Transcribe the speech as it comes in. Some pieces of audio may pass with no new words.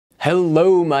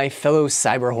Hello my fellow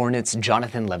Cyber Hornets,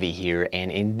 Jonathan Levy here,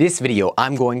 and in this video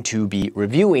I'm going to be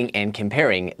reviewing and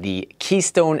comparing the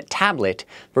Keystone Tablet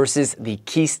versus the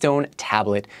Keystone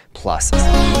Tablet Plus.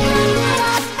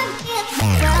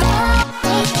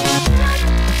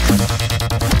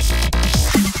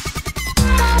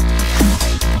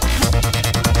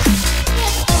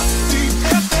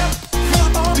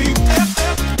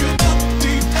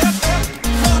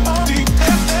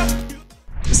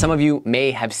 Some of you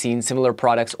may have seen similar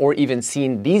products or even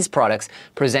seen these products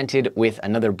presented with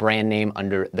another brand name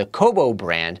under the Cobo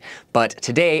brand, but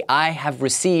today I have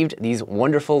received these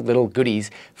wonderful little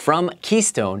goodies from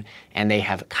Keystone and they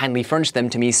have kindly furnished them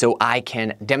to me so I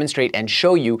can demonstrate and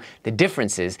show you the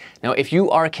differences. Now, if you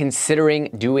are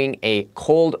considering doing a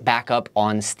cold backup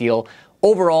on Steel,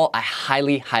 overall, I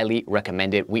highly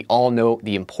recommend it. We all know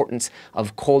the importance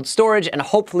of cold storage, and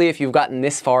hopefully if you've gotten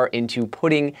this far into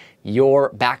putting your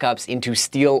backups into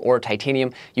steel or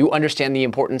titanium, you understand the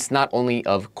importance not only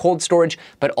of cold storage,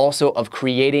 but also of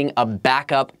creating a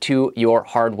backup to your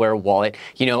hardware wallet.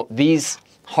 You know, these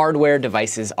hardware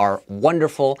devices are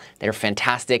wonderful, they're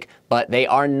fantastic, but they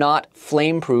are not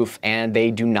flame-proof and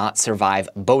they do not survive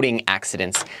boating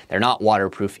accidents. They're not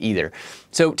waterproof either.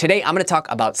 So today I'm going to talk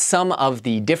about some of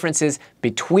the differences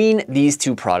between these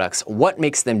two products, what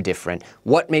makes them different,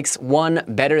 what makes one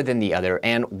better than the other,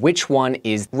 and which one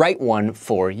is the right one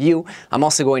for you. I'm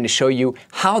also going to show you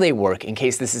how they work in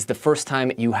case this is the first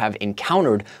time you have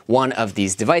encountered one of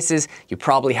these devices. You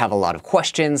probably have a lot of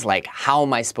questions like, how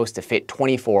am I supposed to fit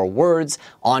 24 words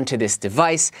onto this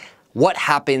device? What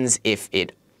happens if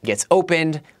it gets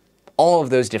opened? All of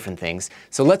those different things.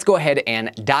 So let's go ahead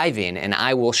and dive in and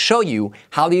I will show you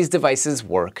how these devices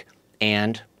work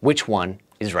and which one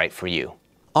is right for you.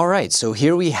 All right, so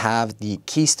here we have the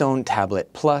Keystone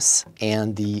Tablet Plus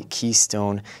and the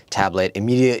Keystone Tablet.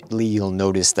 Immediately you'll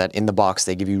notice that in the box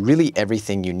they give you really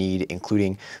everything you need,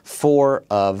 including 4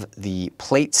 of the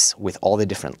plates with all the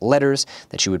different letters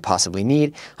that you would possibly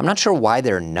need. I'm not sure why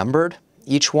they're numbered,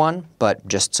 each one, but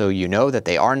just so you know that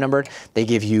they are numbered, they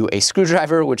give you a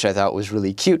screwdriver, which I thought was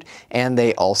really cute, and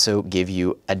they also give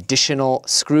you additional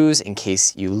screws in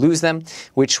case you lose them,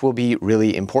 which will be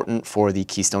really important for the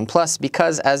Keystone Plus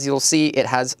because, as you'll see, it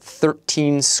has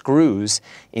 13 screws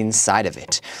inside of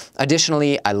it.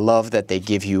 Additionally, I love that they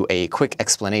give you a quick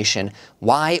explanation.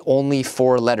 Why only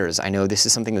 4 letters? I know this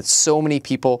is something that so many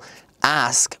people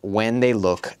ask when they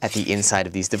look at the inside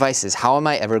of these devices. How am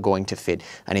I ever going to fit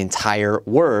an entire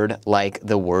word like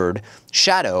the word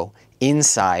shadow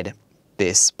inside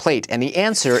this plate? And the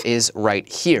answer is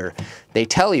right here. They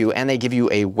tell you and they give you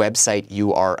a website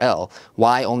URL.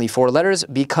 Why only 4 letters?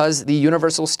 Because the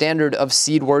universal standard of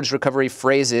seed words recovery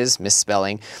phrases,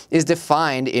 misspelling, is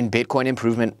defined in Bitcoin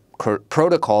Improvement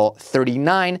Protocol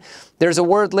 39. There's a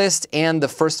word list and the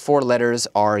first 4 letters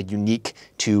are unique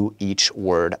to each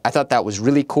word. I thought that was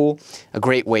really cool, a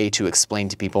great way to explain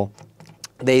to people.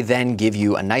 They then give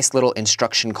you a nice little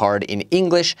instruction card in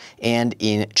English and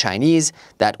in Chinese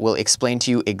that will explain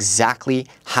to you exactly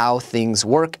how things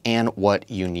work and what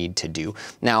you need to do.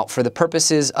 Now, for the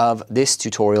purposes of this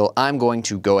tutorial, I'm going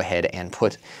to go ahead and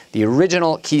put the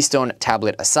original Keystone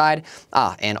Tablet aside.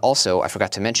 And also, I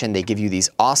forgot to mention, they give you these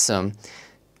awesome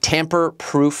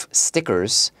tamper-proof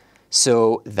stickers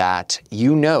so that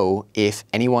you know if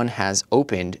anyone has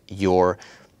opened your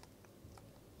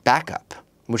backup,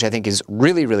 which I think is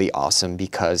really awesome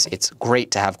because it's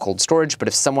great to have cold storage, but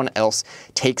if someone else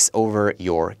takes over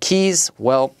your keys,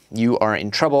 well, you are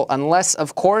in trouble unless,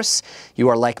 of course, you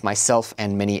are like myself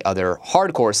and many other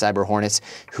hardcore Cyber Hornets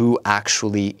who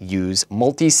actually use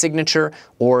multi-signature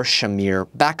or Shamir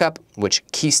backup, which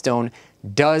Keystone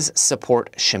does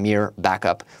support Shamir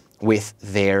backup with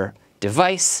their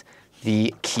device,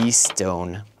 the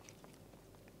Keystone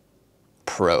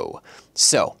Pro.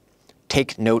 So,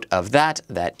 take note of that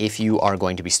if you are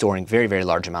going to be storing very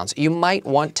large amounts, you might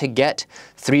want to get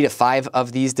 3 to 5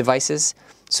 of these devices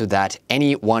so that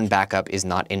any one backup is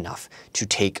not enough to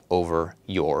take over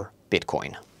your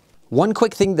Bitcoin. One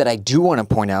quick thing that I do want to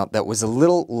point out that was a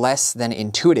little less than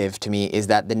intuitive to me is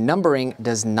that the numbering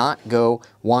does not go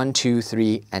 1, 2,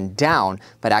 3 and down,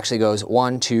 but actually goes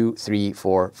 1, 2, 3,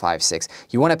 4, 5, 6.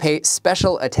 You want to pay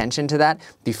special attention to that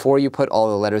before you put all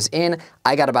the letters in.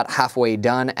 I got about halfway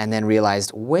done and then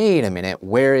realized, wait a minute,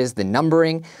 where is the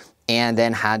numbering? And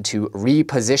then had to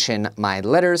reposition my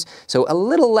letters. So a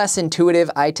little less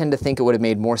intuitive. I tend to think it would have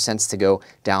made more sense to go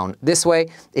down this way.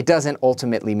 It doesn't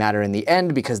ultimately matter in the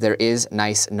end because there is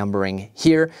nice numbering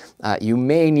here. You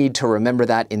may need to remember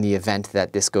that in the event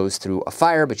that this goes through a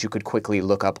fire, but you could quickly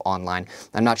look up online.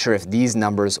 I'm not sure if these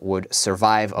numbers would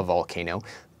survive a volcano,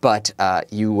 but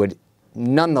you would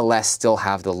nonetheless still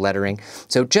have the lettering.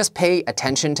 So just pay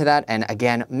attention to that, and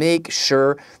again, make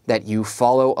sure that you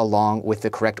follow along with the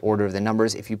correct order of the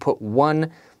numbers. If you put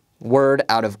one word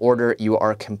out of order, you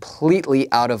are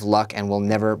completely out of luck and will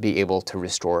never be able to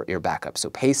restore your backup. So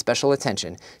pay special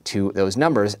attention to those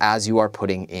numbers as you are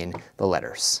putting in the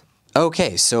letters.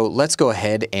 Okay, so let's go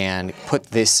ahead and put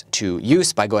this to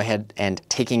use by going ahead and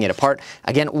taking it apart.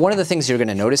 Again, one of the things you're going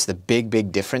to notice, the big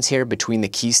difference here between the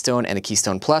Keystone and the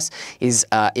Keystone Plus is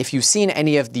if you've seen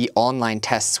any of the online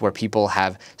tests where people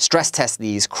have stress tested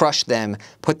these, crushed them,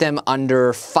 put them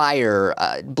under fire,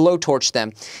 blowtorch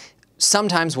them,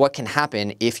 sometimes what can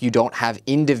happen if you don't have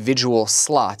individual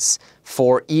slots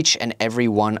for each and every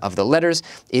one of the letters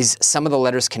is some of the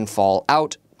letters can fall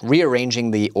out,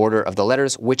 rearranging the order of the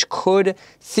letters, which could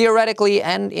theoretically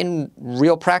and in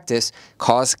real practice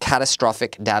cause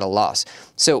catastrophic data loss.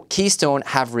 So Keystone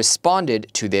have responded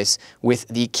to this with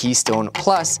the Keystone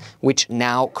Plus, which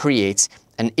now creates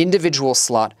an individual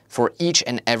slot for each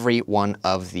and every one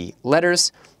of the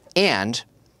letters, and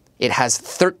it has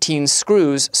 13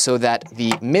 screws so that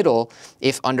the middle,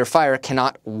 if under fire,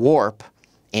 cannot warp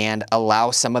and allow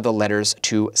some of the letters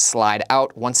to slide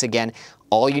out. Once again,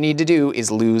 all you need to do is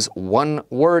lose one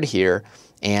word here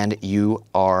and you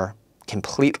are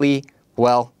completely,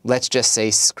 well, let's just say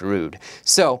screwed.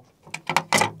 So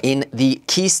in the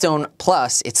Keystone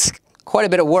Plus, it's quite a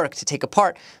bit of work to take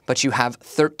apart, but you have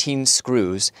 13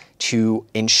 screws to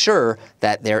ensure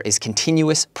that there is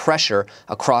continuous pressure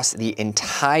across the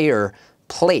entire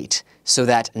plate so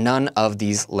that none of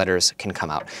these letters can come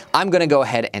out. I'm going to go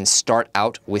ahead and start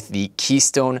out with the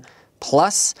Keystone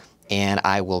Plus, and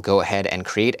I will go ahead and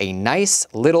create a nice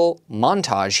little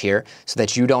montage here so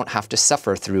that you don't have to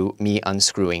suffer through me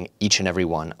unscrewing each and every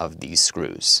one of these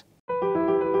screws.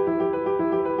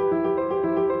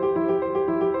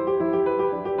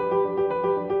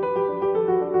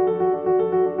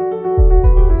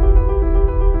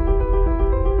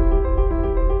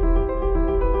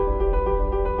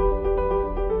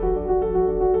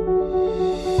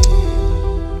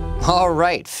 All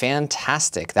right,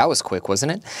 fantastic. That was quick,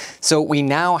 wasn't it? So we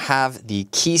now have the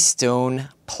Keystone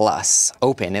Plus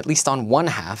open, at least on one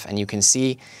half, and you can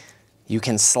see you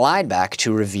can slide back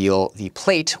to reveal the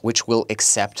plate, which will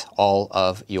accept all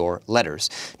of your letters.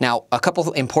 Now, a couple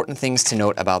of important things to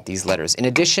note about these letters. In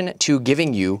addition to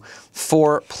giving you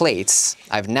 4 plates,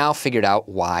 I've now figured out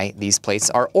why these plates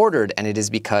are ordered, and it is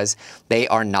because they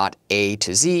are not A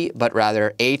to Z, but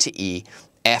rather A to E,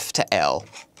 F to L,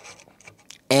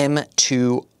 M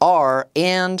to R,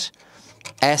 and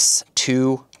S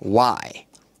to Y,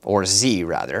 or Z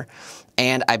rather.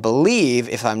 And I believe,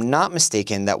 if I'm not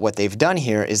mistaken, that what they've done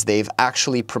here is they've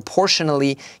actually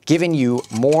proportionally given you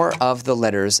more of the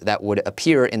letters that would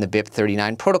appear in the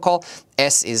BIP39 protocol.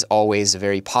 S is always a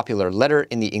very popular letter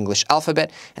in the English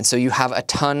alphabet, and so you have a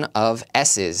ton of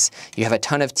S's. You have a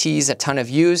ton of T's, a ton of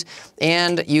U's,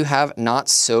 and you have not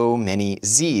so many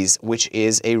Z's, which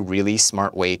is a really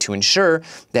smart way to ensure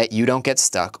that you don't get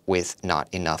stuck with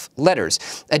not enough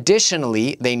letters.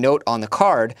 Additionally, they note on the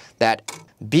card that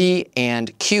B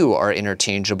and Q are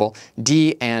interchangeable,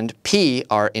 D and P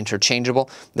are interchangeable.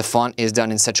 The font is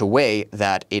done in such a way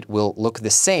that it will look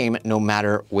the same no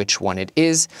matter which one it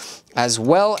is, as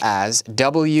well as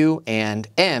W and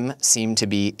M seem to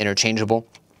be interchangeable,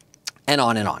 and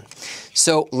on and on.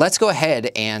 So let's go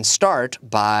ahead and start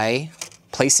by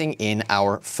placing in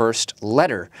our first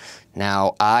letter.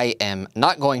 Now, I am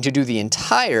not going to do the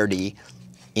entirety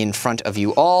in front of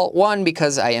you all. One,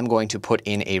 because I am going to put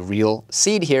in a real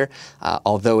seed here,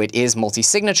 although it is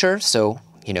multi-signature, so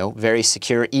you know, very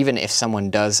secure even if someone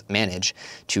does manage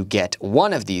to get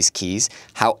one of these keys.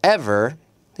 However,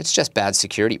 it's just bad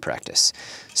security practice.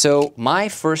 So my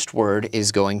first word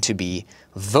is going to be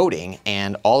voting,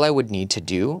 and all I would need to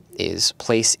do is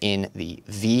place in the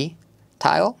V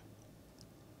tile,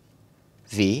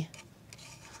 V,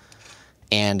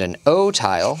 and an O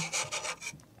tile.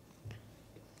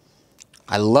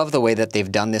 I love the way that they've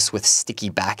done this with sticky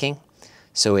backing,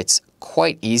 so it's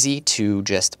quite easy to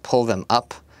just pull them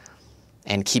up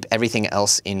and keep everything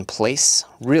else in place.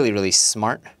 Really, really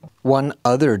smart. One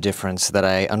other difference that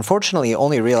I unfortunately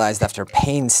only realized after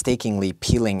painstakingly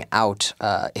peeling out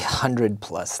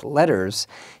 100+ letters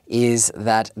is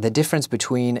that the difference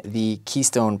between the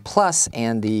Keystone Plus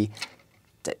and the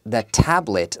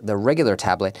tablet, the regular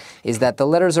tablet, is that the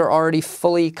letters are already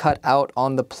fully cut out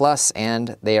on the Plus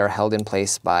and they are held in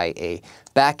place by a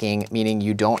backing, meaning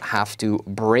you don't have to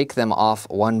break them off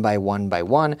one by one by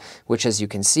one, which as you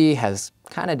can see has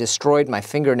kind of destroyed my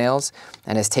fingernails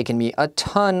and has taken me a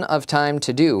ton of time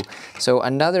to do. So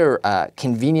another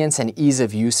convenience and ease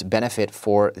of use benefit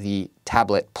for the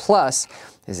Tablet Plus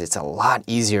is it's a lot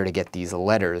easier to get these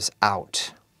letters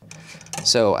out.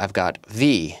 So I've got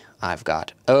V, I've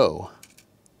got O,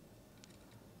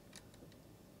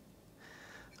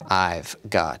 I've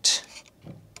got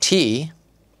T,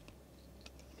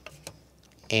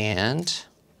 and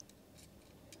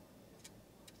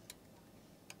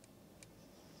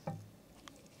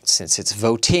since it's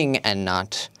voting and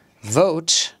not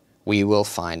vote, we will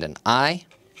find an I.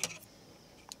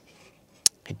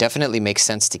 It definitely makes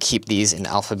sense to keep these in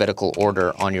alphabetical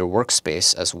order on your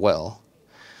workspace as well.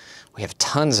 We have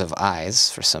tons of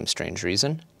I's for some strange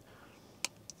reason.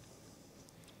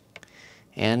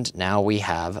 And now we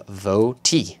have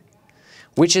votee,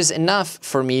 which is enough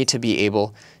for me to be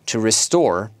able to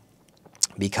restore,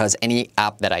 because any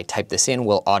app that I type this in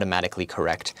will automatically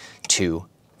correct to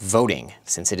voting,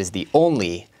 since it is the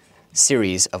only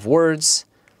series of words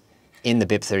in the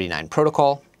BIP39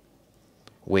 protocol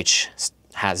which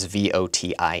has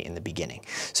VOTI in the beginning.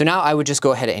 So now I would just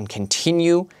go ahead and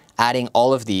continue adding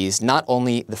all of these, not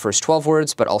only the first 12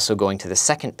 words, but also going to the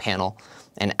second panel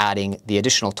and adding the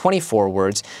additional 24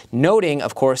 words, noting,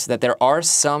 of course, that there are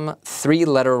some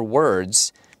 3-letter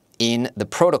words in the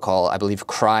protocol. I believe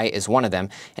cry is one of them.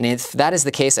 And if that is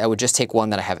the case, I would just take one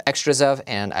that I have extras of,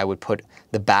 and I would put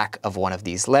the back of one of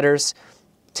these letters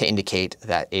to indicate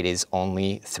that it is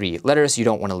only 3 letters. You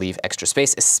don't want to leave extra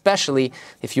space, especially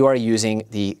if you are using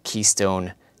the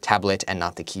Keystone tablet and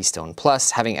not the Keystone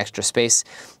Plus. Having extra space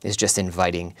is just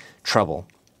inviting trouble.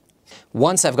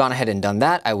 Once I've gone ahead and done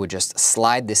that, I would just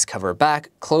slide this cover back,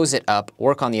 close it up,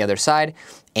 work on the other side,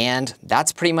 and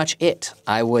that's pretty much it.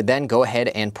 I would then go ahead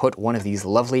and put one of these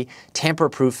lovely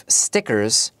tamper-proof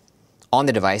stickers on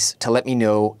the device to let me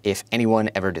know if anyone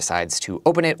ever decides to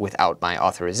open it without my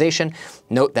authorization.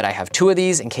 Note that I have 2 of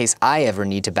these in case I ever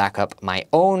need to back up my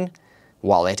own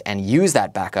wallet and use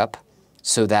that backup,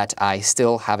 so that I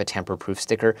still have a tamper-proof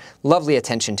sticker. Lovely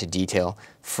attention to detail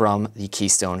from the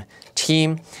Keystone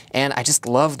team. And I just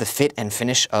love the fit and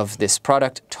finish of this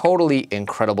product. Totally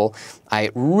incredible.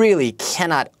 I really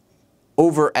cannot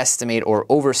overestimate or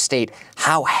overstate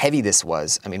how heavy this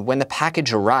was. I mean, when the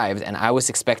package arrived and I was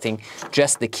expecting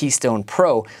just the Keystone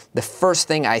Pro, the first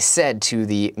thing I said to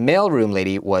the mailroom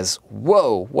lady was,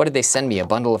 whoa, what did they send me? A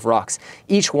bundle of rocks.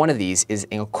 Each one of these is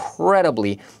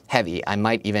incredibly heavy. I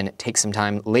might even take some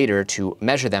time later to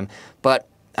measure them, but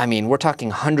I mean, we're talking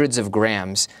hundreds of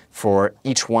grams for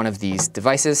each one of these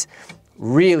devices.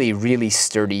 Really, really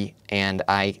sturdy, and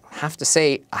I have to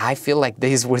say, I feel like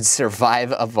these would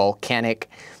survive a volcanic,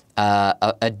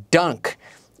 a dunk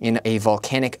in a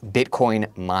volcanic Bitcoin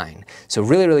mine. So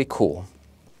really, really cool.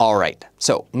 All right,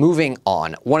 so moving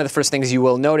on. One of the first things you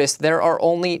will notice, there are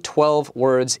only 12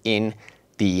 words in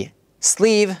the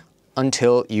sleeve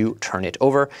until you turn it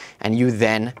over, and you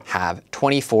then have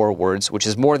 24 words, which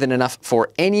is more than enough for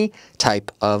any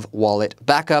type of wallet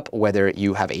backup, whether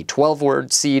you have a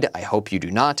 12-word seed, I hope you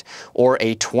do not, or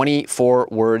a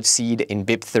 24-word seed in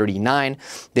BIP39.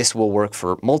 This will work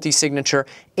for multi-signature,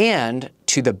 and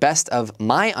to the best of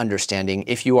my understanding,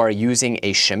 if you are using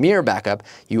a Shamir backup,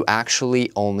 you actually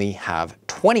only have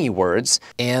 20 words.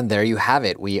 And there you have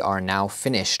it. We are now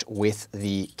finished with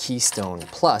the Keystone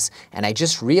Plus. And I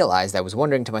just realized, I was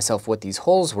wondering to myself what these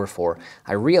holes were for.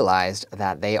 I realized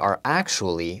that they are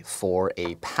actually for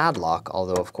a padlock,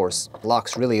 although of course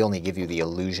locks really only give you the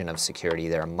illusion of security.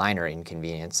 They're a minor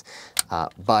inconvenience.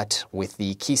 But with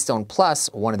the Keystone Plus,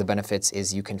 one of the benefits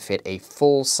is you can fit a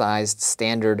full-sized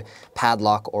standard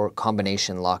padlock or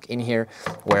combination lock in here,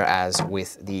 whereas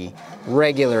with the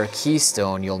regular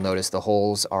Keystone, you'll notice the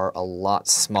holes are a lot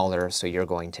smaller, so you're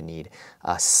going to need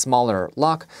a smaller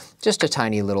lock. Just a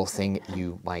tiny little thing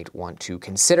you might want to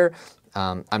consider.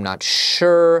 I'm not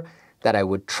sure that I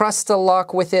would trust a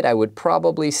lock with it. I would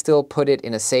probably still put it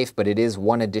in a safe, but it is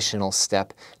one additional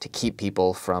step to keep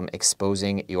people from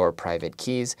exposing your private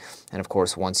keys. And of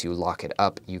course, once you lock it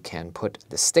up, you can put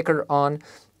the sticker on,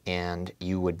 and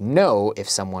you would know if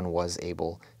someone was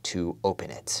able to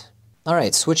open it. All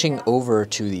right, switching over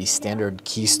to the standard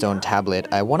Keystone tablet,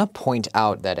 I want to point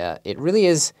out that it really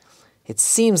is, it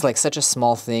seems like such a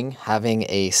small thing having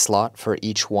a slot for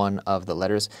each one of the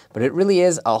letters, but it really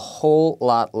is a whole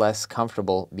lot less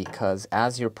comfortable, because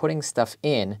as you're putting stuff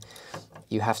in,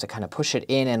 you have to kind of push it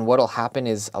in, and what'll happen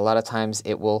is a lot of times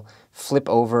it will flip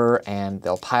over and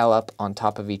they'll pile up on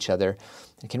top of each other.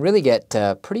 It can really get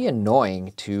pretty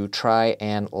annoying to try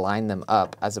and line them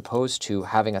up, as opposed to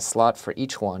having a slot for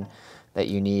each one that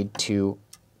you need to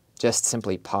just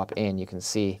simply pop in. You can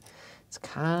see It's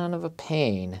kind of a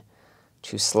pain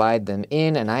to slide them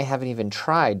in, and I haven't even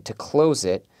tried to close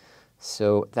it.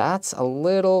 So that's a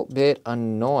little bit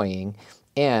annoying.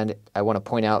 And I want to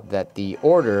point out that the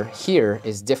order here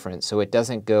is different. So it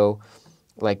doesn't go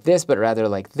like this, but rather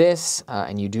like this.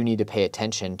 And you do need to pay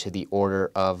attention to the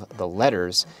order of the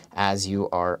letters as you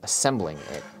are assembling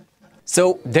it.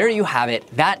 So there you have it.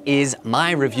 That is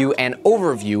my review and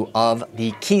overview of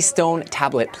the Keystone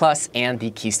Tablet Plus and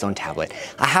the Keystone Tablet.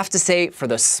 I have to say, for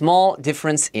the small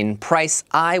difference in price,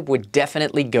 I would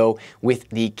definitely go with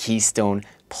the Keystone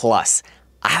Plus.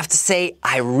 I have to say,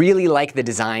 I really like the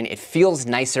design. It feels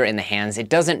nicer in the hands. It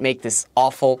doesn't make this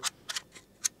awful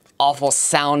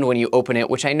sound when you open it,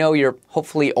 which I know you're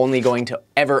hopefully only going to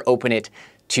ever open it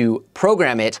to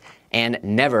program it and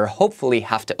never, hopefully,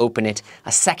 have to open it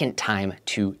a second time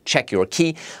to check your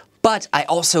key. But I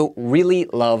also really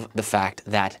love the fact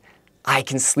that I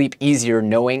can sleep easier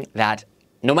knowing that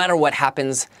no matter what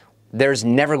happens, there's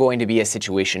never going to be a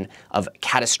situation of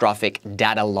catastrophic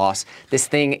data loss. This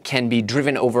thing can be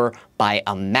driven over by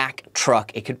a Mack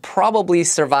truck. It could probably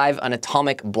survive an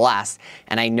atomic blast,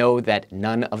 and I know that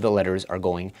none of the letters are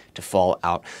going to fall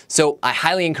out. So I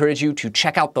highly encourage you to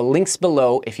check out the links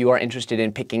below if you are interested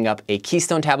in picking up a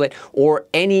Keystone tablet or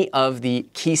any of the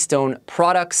Keystone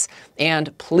products.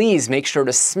 And please make sure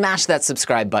to smash that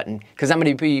subscribe button, because I'm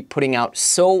going to be putting out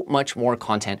so much more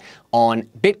content on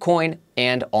Bitcoin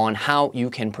and on how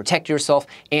you can protect yourself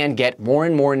and get more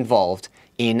and more involved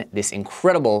in this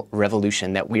incredible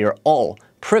revolution that we are all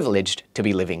privileged to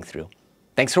be living through.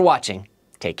 Thanks for watching.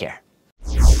 Take care.